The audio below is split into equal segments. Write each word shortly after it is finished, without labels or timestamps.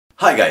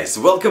Hi guys,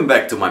 welcome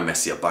back to my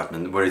messy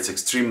apartment where it's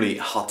extremely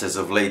hot as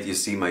of late. You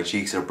see my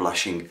cheeks are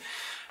blushing.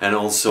 And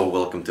also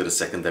welcome to the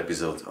second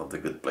episode of The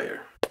Good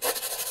Player.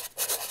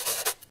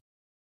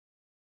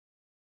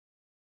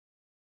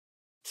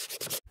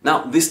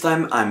 Now this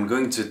time I'm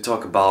going to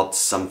talk about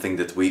something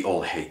that we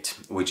all hate,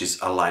 which is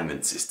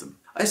alignment system.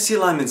 I see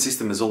alignment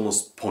system as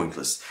almost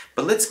pointless,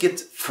 but let's get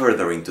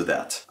further into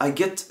that. I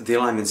get the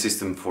alignment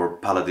system for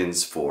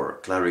paladins, for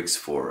clerics,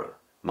 for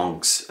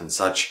monks and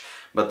such,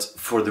 but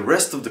for the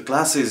rest of the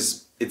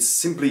classes it's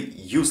simply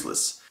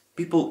useless.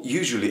 People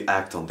usually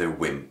act on their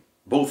whim,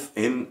 both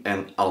in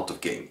and out of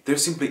game. There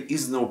simply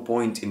is no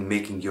point in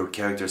making your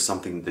character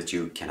something that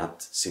you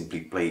cannot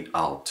simply play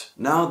out.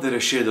 Now that I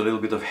shared a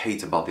little bit of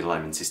hate about the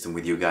alignment system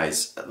with you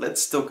guys,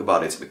 let's talk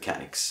about its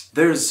mechanics.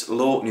 There's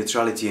low,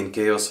 neutrality and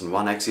chaos on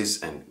one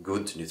axis and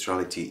good,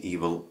 neutrality,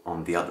 evil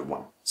on the other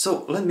one.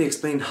 So let me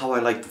explain how I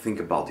like to think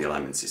about the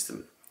alignment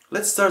system.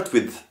 Let's start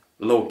with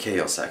low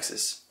chaos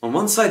axis. On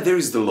one side there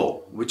is the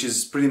law, which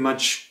is pretty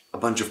much a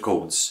bunch of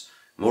codes.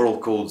 Moral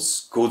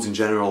codes, codes in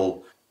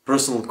general,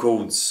 personal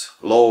codes,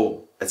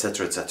 law,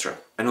 etc, etc.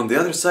 And on the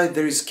other side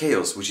there is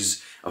chaos, which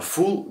is a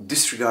full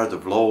disregard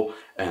of law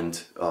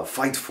and a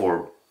fight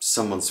for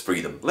someone's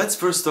freedom. Let's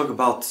first talk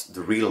about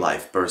the real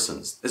life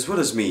persons. As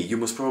well as me, you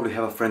must probably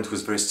have a friend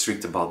who's very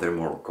strict about their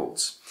moral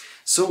codes.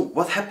 So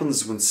what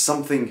happens when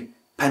something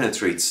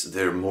penetrates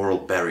their moral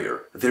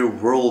barrier? Their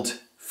world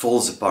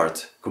falls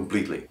apart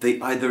completely. They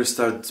either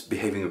start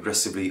behaving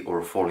aggressively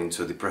or fall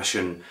into a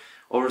depression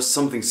or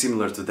something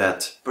similar to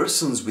that.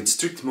 Persons with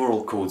strict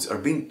moral codes are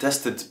being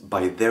tested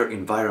by their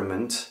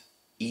environment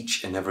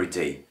each and every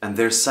day, and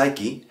their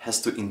psyche has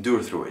to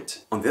endure through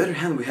it. On the other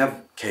hand, we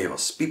have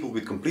chaos, people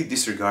with complete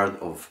disregard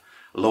of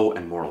law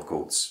and moral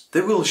codes.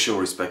 They will show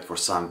respect for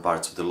some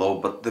parts of the law,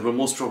 but they will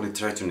most probably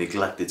try to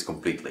neglect it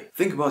completely.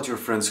 Think about your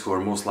friends who are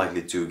most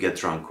likely to get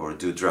drunk or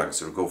do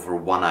drugs or go for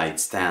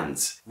one-night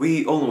stands.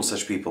 We all know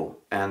such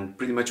people, and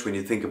pretty much when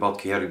you think about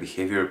chaotic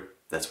behavior,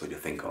 that's what you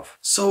think of.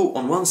 So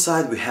on one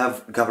side we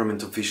have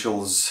government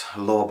officials,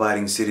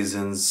 law-abiding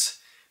citizens,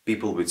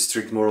 people with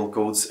strict moral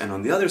codes, and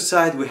on the other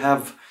side we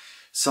have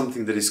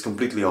something that is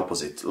completely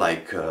opposite,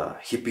 like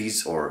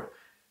hippies or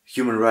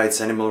human rights,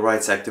 animal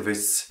rights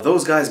activists.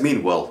 Those guys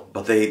mean well,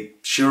 but they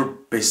sure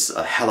piss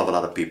a hell of a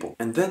lot of people.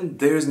 And then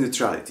there's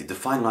neutrality, the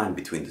fine line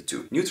between the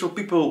two. Neutral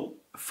people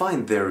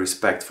find their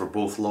respect for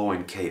both law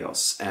and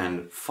chaos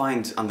and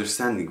find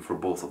understanding for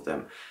both of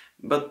them,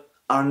 but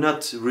are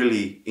not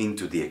really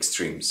into the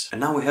extremes.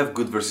 And now we have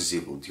good versus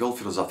evil, the old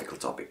philosophical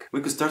topic. We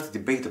could start a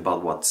debate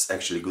about what's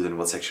actually good and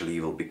what's actually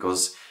evil,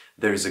 because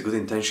there is a good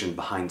intention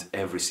behind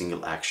every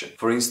single action.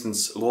 For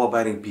instance,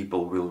 law-abiding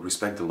people will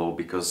respect the law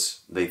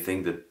because they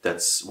think that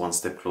that's one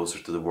step closer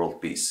to the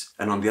world peace.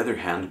 And on the other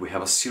hand, we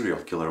have a serial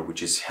killer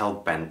which is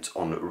hell-bent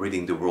on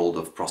ridding the world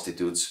of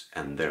prostitutes,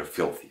 and they're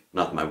filthy.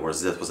 Not my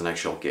words, that was an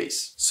actual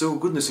case. So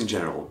goodness in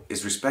general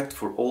is respect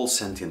for all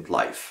sentient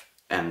life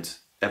and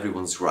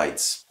everyone's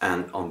rights.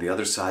 And on the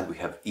other side we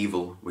have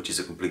evil, which is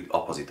a complete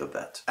opposite of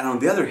that. And on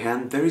the other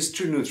hand there is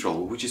true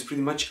neutral, which is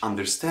pretty much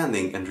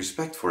understanding and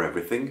respect for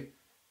everything,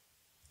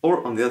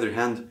 or on the other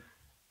hand,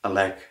 a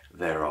lack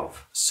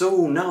thereof.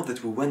 So now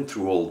that we went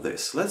through all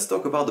this, let's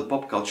talk about the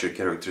pop culture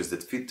characters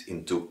that fit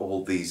into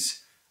all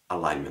these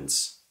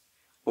alignments.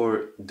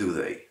 Or do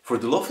they? For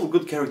the lawful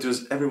good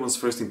characters, everyone's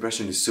first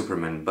impression is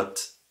Superman,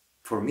 but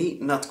for me,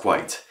 not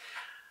quite.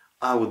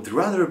 I would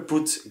rather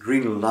put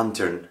Green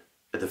Lantern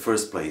at the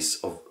first place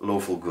of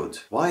lawful good.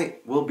 Why?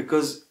 Well,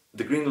 because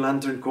the Green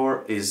Lantern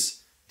Corps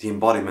is the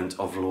embodiment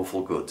of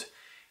lawful good.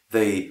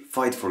 They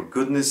fight for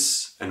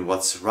goodness and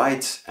what's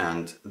right,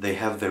 and they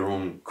have their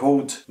own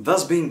code,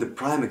 thus being the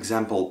prime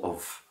example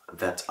of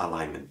that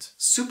alignment.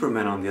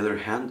 Superman, on the other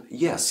hand,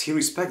 yes, he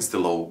respects the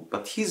law,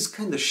 but he's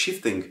kinda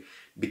shifting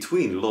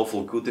between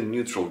lawful good and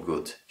neutral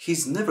good.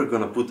 He's never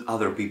gonna put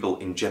other people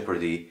in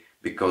jeopardy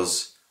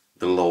because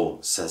the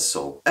law says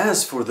so.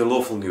 As for the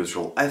lawful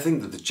neutral, I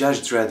think that the Judge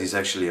Dredd is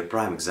actually a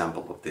prime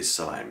example of this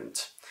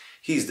alignment.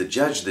 He's the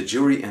judge, the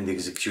jury and the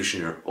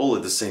executioner all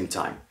at the same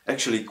time.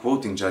 Actually,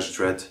 quoting Judge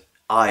Dredd,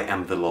 I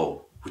am the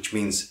law, which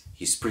means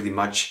he's pretty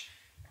much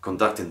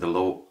conducting the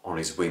law on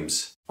his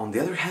whims. On the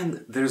other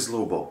hand, there's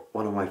Lobo,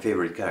 one of my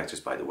favorite characters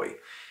by the way.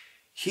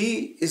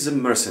 He is a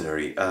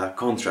mercenary, a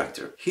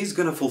contractor. He's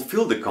gonna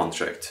fulfill the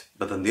contract,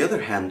 but on the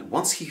other hand,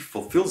 once he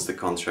fulfills the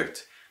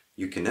contract,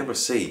 you can never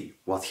say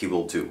what he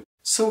will do.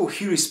 So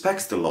he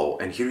respects the law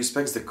and he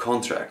respects the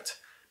contract.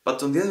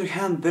 But on the other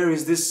hand, there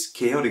is this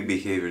chaotic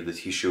behavior that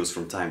he shows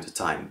from time to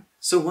time.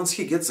 So once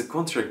he gets the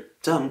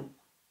contract done,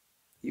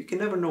 you can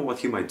never know what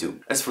he might do.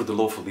 As for the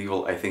lawful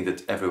evil, I think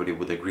that everybody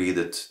would agree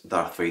that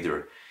Darth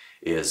Vader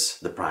is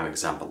the prime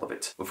example of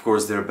it. Of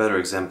course, there are better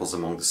examples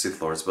among the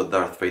Sith Lords, but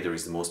Darth Vader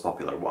is the most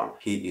popular one.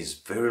 He is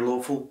very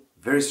lawful,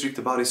 very strict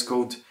about his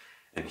code,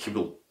 and he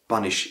will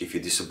punish if you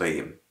disobey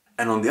him.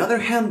 And on the other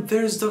hand,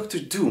 there's Doctor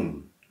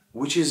Doom,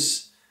 which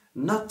is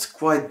not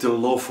quite the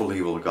lawful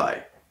evil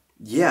guy.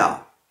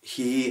 Yeah,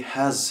 he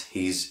has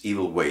his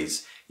evil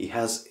ways, he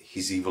has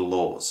his evil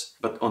laws,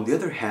 but on the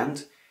other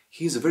hand,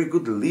 He's a very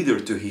good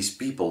leader to his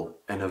people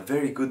and a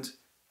very good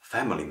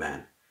family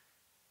man,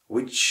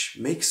 which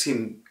makes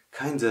him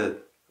kinda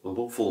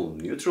lawful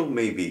neutral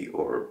maybe,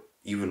 or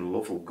even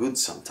lawful good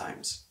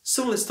sometimes.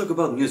 So let's talk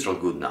about neutral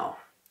good now.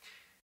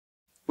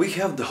 We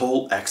have the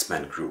whole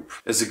X-Men group.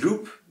 As a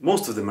group,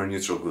 most of them are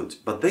neutral good,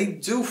 but they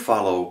do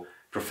follow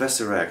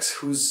Professor X,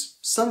 who's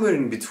somewhere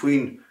in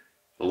between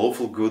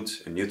lawful good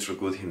and neutral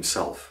good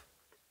himself.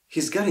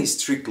 He's got his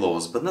strict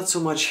laws, but not so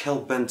much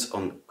hell-bent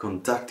on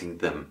conducting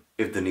them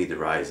if the need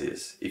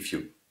arises, if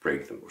you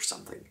break them or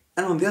something.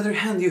 And on the other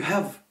hand, you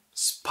have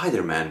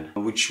Spider-Man,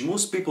 which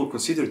most people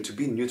consider to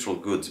be neutral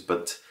good,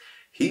 but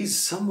he's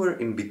somewhere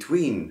in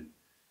between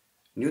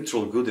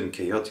neutral good and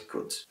chaotic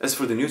good. As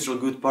for the neutral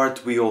good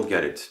part, we all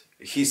get it.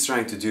 He's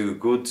trying to do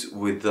good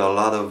with a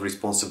lot of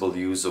responsible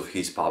use of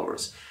his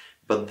powers.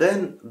 But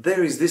then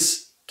there is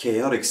this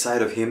chaotic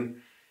side of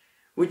him,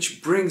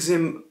 which brings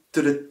him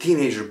to the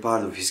teenager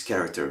part of his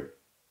character.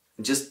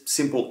 Just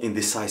simple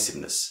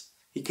indecisiveness.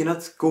 He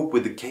cannot cope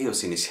with the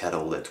chaos in his head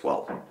all that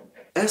well.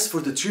 As for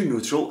the true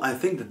neutral, I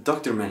think that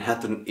Dr.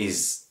 Manhattan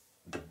is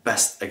the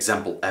best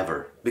example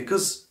ever,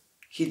 because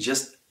he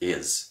just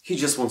is. He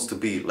just wants to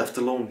be left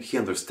alone, he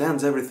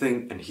understands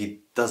everything, and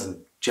he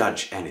doesn't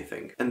judge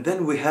anything. And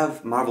then we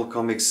have Marvel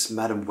Comics'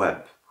 Madam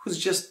Web, who's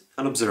just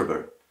an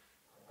observer,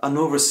 an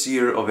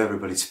overseer of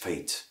everybody's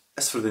fate.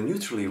 As for the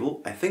neutral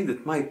evil, I think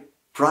that my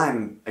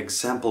prime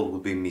example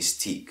would be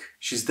Mystique.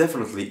 She's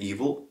definitely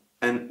evil,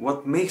 and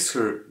what makes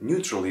her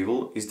neutral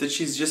evil is that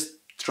she's just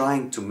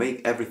trying to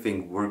make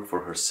everything work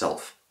for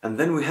herself. And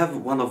then we have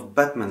one of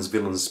Batman's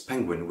villains,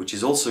 Penguin, which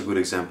is also a good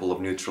example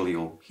of neutral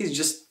evil. He's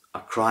just a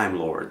crime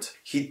lord.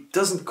 He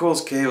doesn't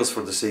cause chaos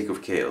for the sake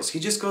of chaos, he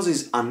just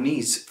causes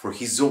unease for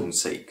his own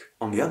sake.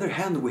 On the other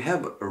hand, we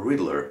have a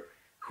Riddler,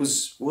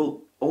 who's,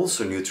 well,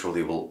 also neutral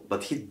evil,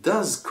 but he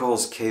does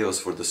cause chaos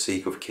for the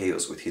sake of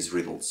chaos with his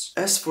riddles.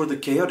 As for the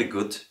chaotic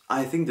good,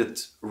 I think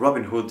that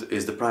Robin Hood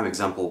is the prime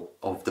example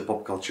of the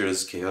pop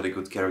culture's chaotic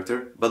good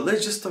character. But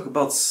let's just talk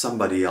about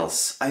somebody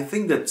else. I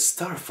think that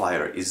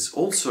Starfire is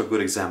also a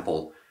good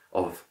example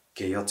of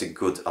chaotic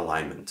good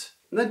alignment.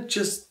 Not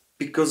just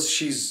because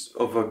she's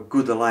of a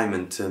good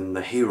alignment and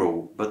a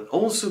hero, but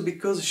also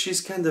because she's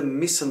kinda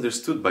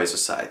misunderstood by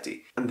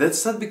society. And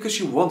that's not because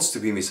she wants to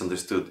be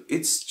misunderstood,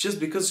 it's just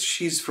because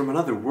she's from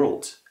another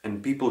world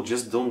and people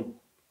just don't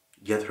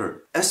get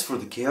her. As for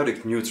the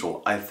chaotic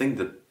neutral, I think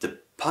that the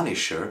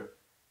Punisher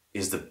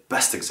is the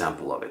best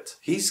example of it.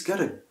 He's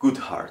got a good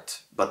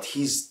heart, but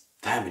he's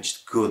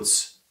damaged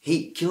goods.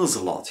 He kills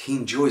a lot, he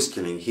enjoys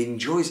killing, he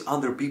enjoys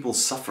other people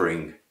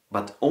suffering,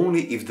 but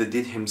only if they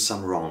did him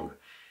some wrong.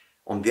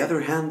 On the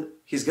other hand,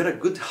 he's got a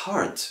good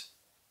heart,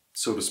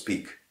 so to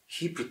speak.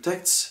 He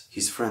protects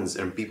his friends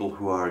and people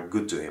who are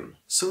good to him.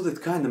 So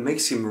that kinda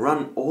makes him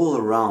run all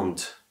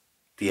around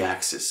the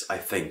axis, I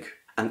think.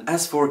 And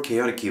as for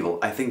chaotic evil,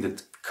 I think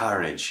that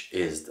Carnage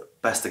is the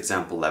best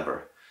example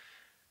ever.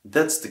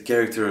 That's the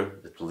character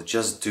that will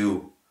just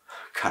do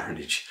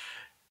carnage.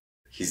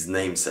 His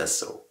name says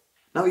so.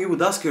 Now you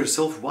would ask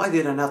yourself, why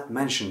did I not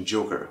mention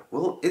Joker?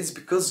 Well, it's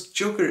because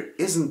Joker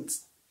isn't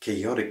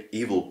chaotic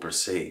evil per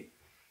se.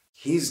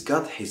 He's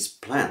got his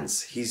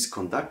plans, he's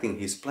conducting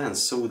his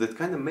plans, so that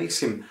kind of makes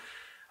him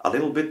a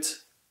little bit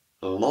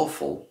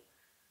lawful,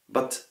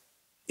 but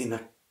in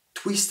a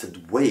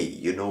twisted way,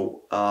 you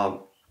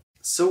know.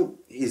 So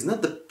he's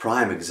not the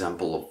prime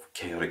example of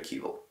chaotic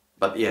evil.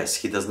 But yes,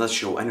 he does not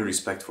show any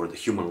respect for the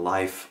human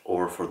life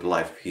or for the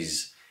life of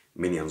his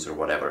minions or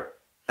whatever.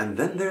 And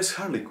then there's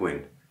Harley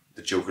Quinn,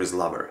 the Joker's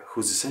lover,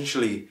 who's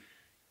essentially,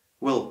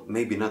 well,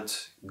 maybe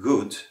not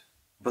good,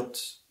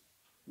 but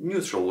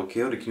neutral, a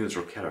chaotic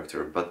neutral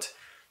character, but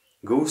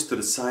goes to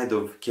the side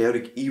of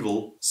chaotic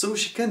evil, so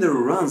she kinda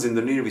runs in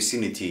the near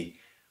vicinity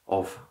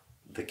of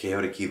the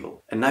chaotic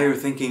evil. And now you're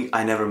thinking,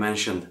 I never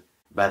mentioned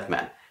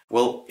Batman.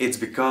 Well, it's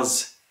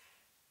because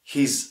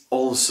he's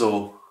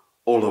also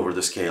all over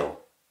the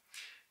scale.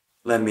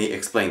 Let me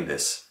explain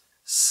this.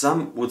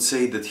 Some would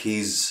say that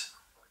he's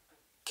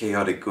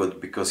chaotic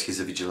good because he's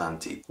a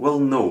vigilante. Well,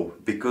 no,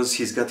 because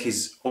he's got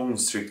his own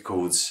strict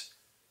codes.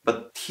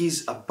 But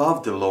he's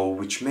above the law,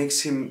 which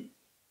makes him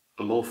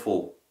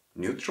lawful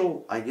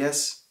neutral, I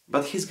guess.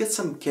 But he's got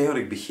some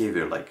chaotic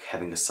behavior, like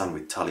having a son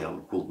with Talia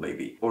al Ghul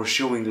maybe, or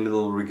showing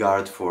little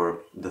regard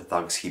for the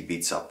thugs he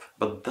beats up.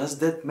 But does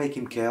that make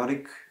him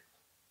chaotic?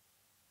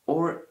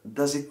 Or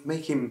does it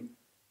make him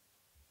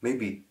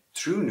maybe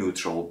true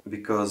neutral?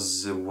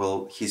 Because,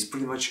 well, he's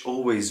pretty much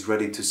always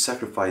ready to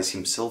sacrifice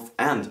himself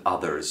and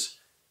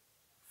others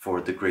for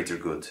the greater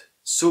good.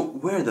 So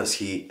where does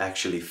he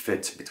actually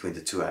fit between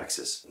the two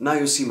axes? Now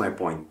you see my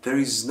point. There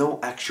is no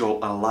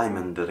actual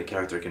alignment that a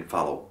character can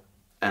follow.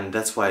 And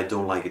that's why I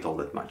don't like it all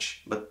that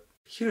much. But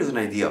here's an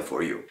idea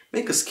for you.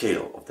 Make a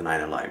scale of the 9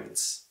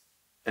 alignments.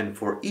 And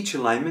for each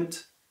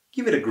alignment,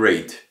 give it a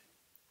grade.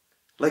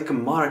 Like a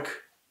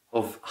mark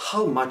of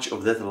how much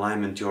of that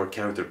alignment your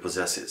character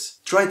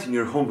possesses. Try it in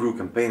your homebrew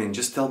campaign and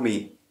just tell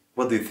me,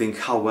 what do you think,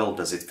 how well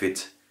does it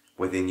fit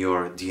within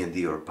your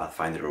D&D or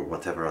Pathfinder or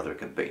whatever other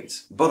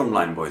campaigns. Bottom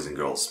line, boys and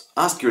girls,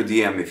 ask your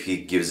DM if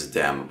he gives a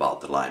damn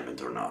about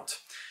alignment or not.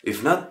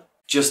 If not,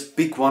 just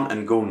pick one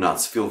and go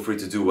nuts, feel free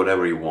to do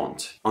whatever you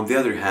want. On the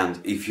other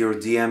hand, if your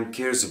DM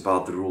cares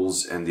about the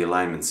rules and the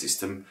alignment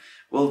system,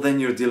 well then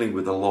you're dealing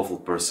with a lawful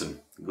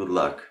person. Good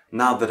luck.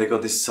 Now that I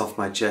got this off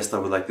my chest, I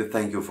would like to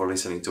thank you for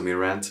listening to me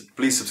rant.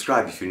 Please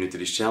subscribe if you're new to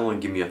this channel and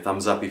give me a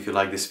thumbs up if you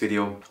like this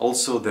video.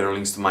 Also, there are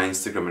links to my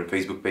Instagram and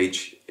Facebook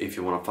page if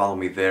you want to follow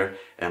me there,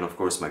 and of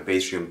course my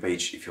Patreon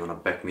page if you want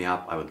to back me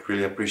up. I would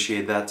really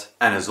appreciate that.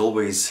 And as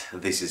always,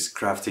 this is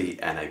Crafty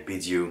and I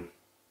bid you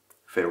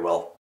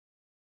farewell.